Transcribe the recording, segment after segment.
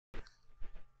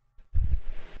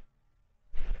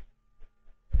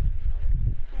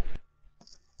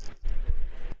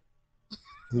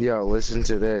Yo, listen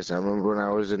to this. I remember when I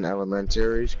was in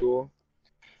elementary school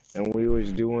and we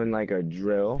was doing like a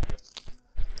drill,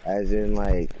 as in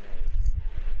like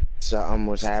something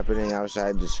was happening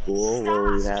outside the school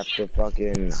where we'd have to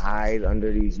fucking hide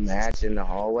under these mats in the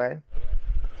hallway.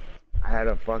 I had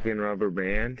a fucking rubber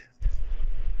band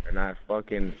and I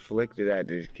fucking flicked it at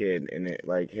this kid and it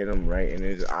like hit him right in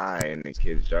his eye and the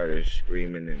kid started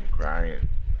screaming and crying.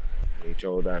 And he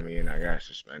told on me and I got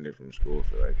suspended from school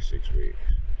for like 6 weeks.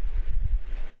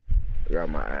 I got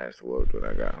my ass whooped when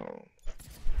I got home.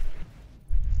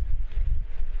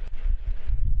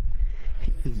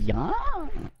 Yeah.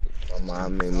 My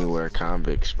mom made me wear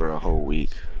convicts for a whole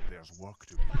week. There's work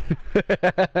to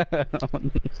be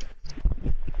done.